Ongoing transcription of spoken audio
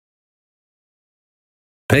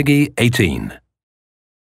Peggy 18.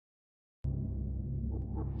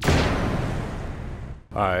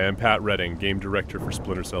 Hi, I'm Pat Redding, Game Director for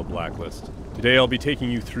Splinter Cell Blacklist. Today I'll be taking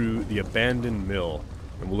you through the Abandoned Mill,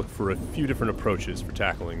 and we'll look for a few different approaches for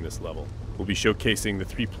tackling this level. We'll be showcasing the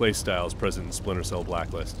three playstyles present in Splinter Cell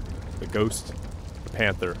Blacklist: the Ghost, the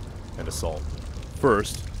Panther, and Assault.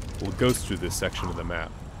 First, we'll ghost through this section of the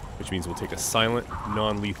map, which means we'll take a silent,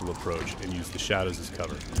 non-lethal approach and use the shadows as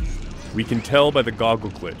cover. We can tell by the goggle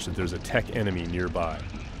glitch that there's a tech enemy nearby.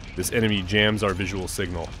 This enemy jams our visual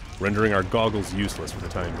signal, rendering our goggles useless for the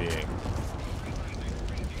time being.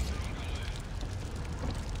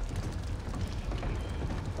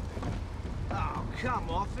 Oh, come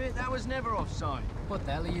off it. That was never offside. What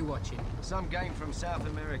the hell are you watching? Some game from South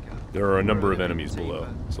America. There are a number of enemies below,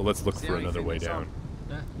 so let's look for another way down.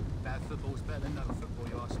 Bad football's better than no football,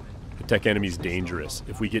 you ask me. The tech enemy's dangerous.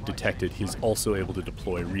 If we get detected, he's also able to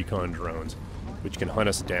deploy recon drones, which can hunt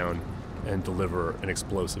us down and deliver an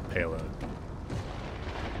explosive payload.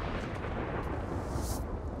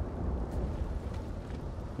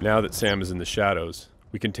 Now that Sam is in the shadows,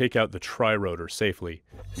 we can take out the tri-rotor safely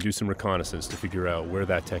and do some reconnaissance to figure out where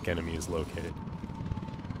that tech enemy is located.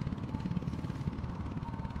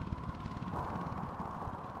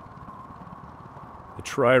 The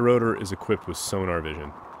tri-rotor is equipped with sonar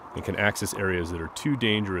vision and can access areas that are too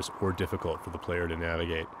dangerous or difficult for the player to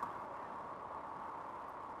navigate.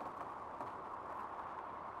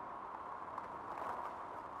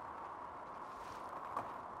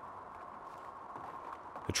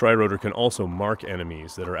 The tri-rotor can also mark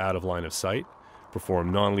enemies that are out of line of sight,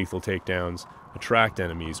 perform non-lethal takedowns, attract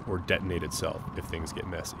enemies, or detonate itself if things get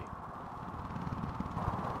messy.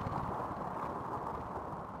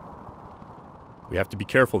 We have to be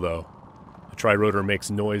careful though. The tri-rotor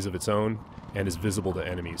makes noise of its own and is visible to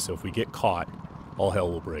enemies, so if we get caught, all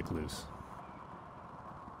hell will break loose.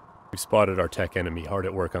 We've spotted our tech enemy hard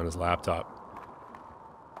at work on his laptop.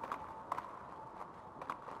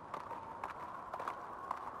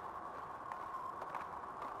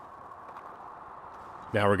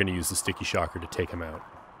 Now we're going to use the sticky shocker to take him out.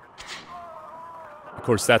 Of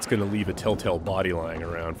course, that's going to leave a telltale body lying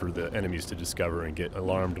around for the enemies to discover and get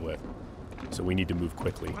alarmed with. So we need to move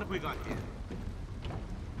quickly. What have we got here?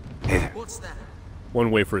 What's that?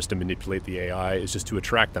 One way for us to manipulate the AI is just to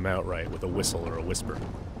attract them outright with a whistle or a whisper.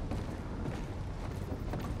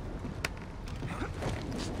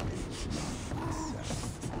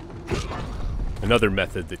 Another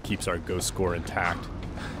method that keeps our ghost score intact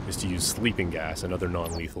is to use sleeping gas and other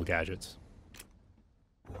non-lethal gadgets.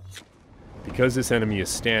 Because this enemy is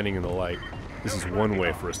standing in the light, this is one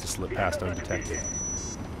way for us to slip past undetected.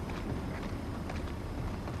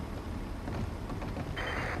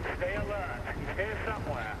 Stay alert. He's here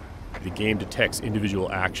somewhere. The game detects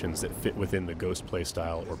individual actions that fit within the Ghost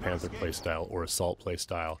playstyle or Panther playstyle or Assault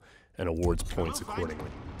playstyle and awards points accordingly.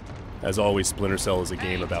 As always, Splinter Cell is a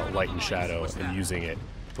game about light and shadow and using it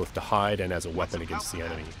both to hide and as a weapon against the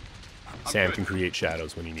enemy. Sam can create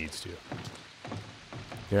shadows when he needs to.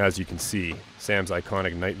 Now, as you can see, Sam's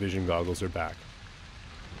iconic night vision goggles are back.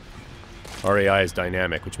 Our AI is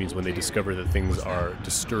dynamic, which means when they discover that things are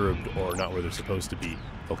disturbed or not where they're supposed to be,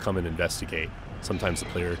 they'll come and investigate. Sometimes the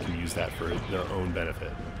player can use that for their own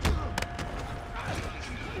benefit.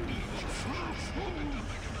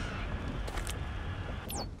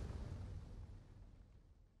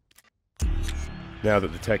 Now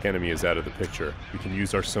that the tech enemy is out of the picture, we can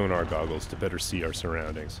use our sonar goggles to better see our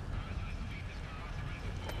surroundings.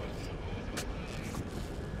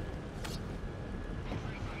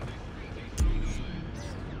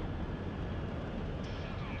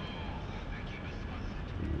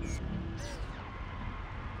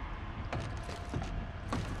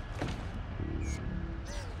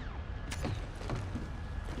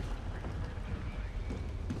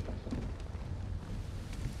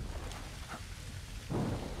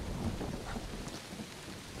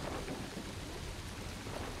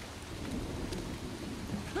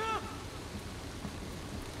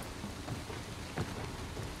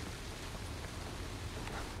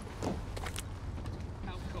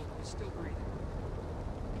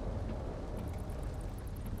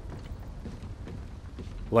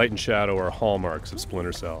 Light and shadow are hallmarks of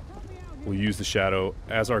Splinter Cell. We'll use the shadow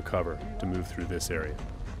as our cover to move through this area.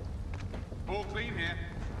 All clean here.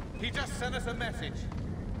 He just sent us a message.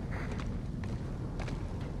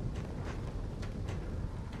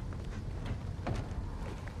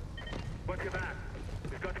 Watch your back.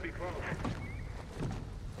 We've got to be close.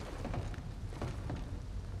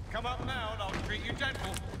 Come up now and I'll treat you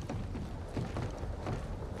gentle.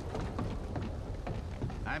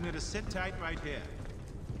 I'm gonna sit tight right here.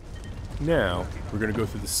 Now, we're going to go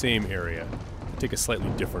through the same area, but take a slightly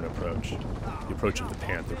different approach, the approach of the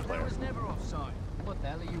Panther player. That was never offside. What the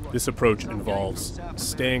hell are you watching? This approach involves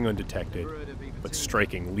staying undetected, but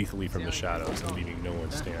striking lethally from the shadows and leaving no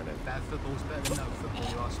one standing. Bad football's better than no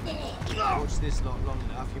football, you ask me. Watch this lot long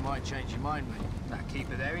enough, you might change your mind, mate. That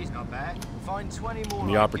keeper there, he's not bad. Find 20 more When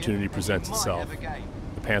the like opportunity him, presents you might itself, have a game.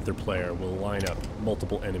 the Panther player will line up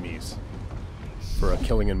multiple enemies for a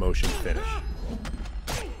killing in motion finish.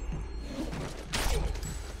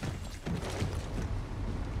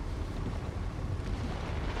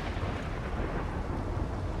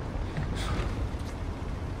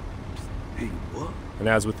 And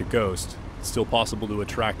as with the Ghost, it's still possible to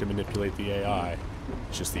attract and manipulate the AI.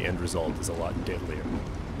 It's just the end result is a lot deadlier.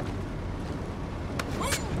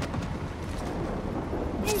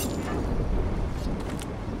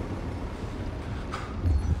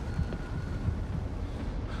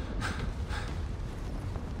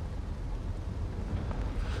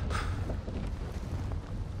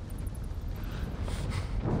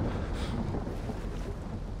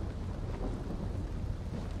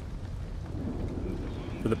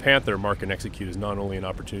 For the Panther, mark and execute is not only an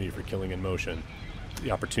opportunity for killing in motion,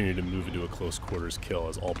 the opportunity to move into a close quarters kill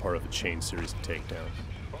is all part of a chain series of takedowns.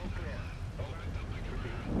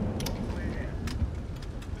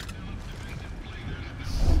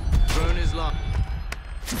 Drone is locked.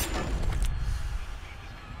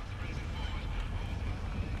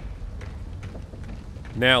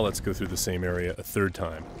 Now let's go through the same area a third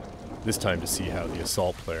time, this time to see how the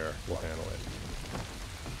assault player will handle it.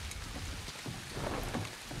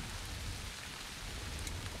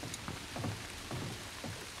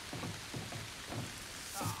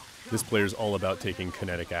 This player is all about taking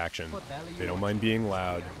kinetic action. They don't mind being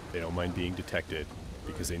loud, they don't mind being detected,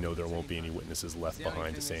 because they know there won't be any witnesses left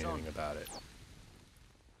behind to say anything about it.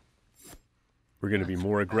 We're going to be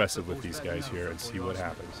more aggressive with these guys here and see what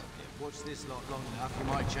happens. Watch this lot long enough, you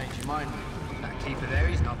might change your mind, mate. That keeper there,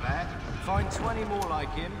 he's not bad. Find 20 more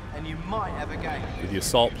like him, and you might have a game. For the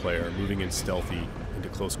assault player, moving in stealthy into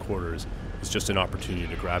close quarters is just an opportunity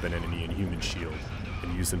to grab an enemy in human shield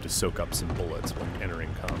and use them to soak up some bullets when entering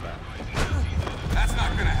combat. That's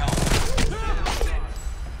not gonna help.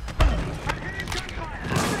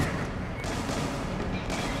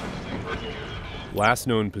 Last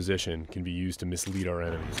known position can be used to mislead our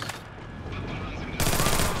enemies.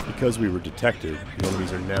 Because we were detected, the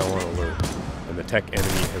enemies are now on alert, and the tech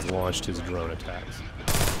enemy has launched his drone attacks.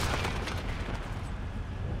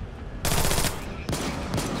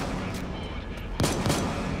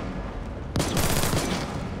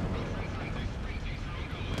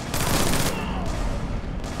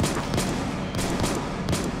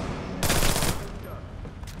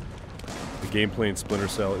 The gameplay in Splinter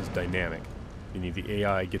Cell is dynamic, meaning the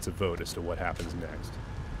AI gets a vote as to what happens next.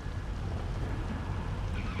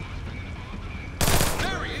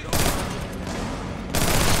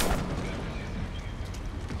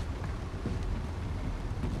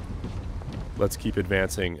 Let's keep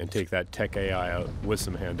advancing and take that tech AI out with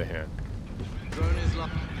some hand-to-hand. Drone is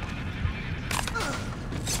locked.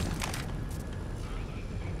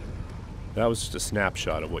 That was just a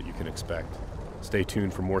snapshot of what you can expect. Stay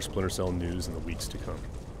tuned for more Splinter Cell news in the weeks to come.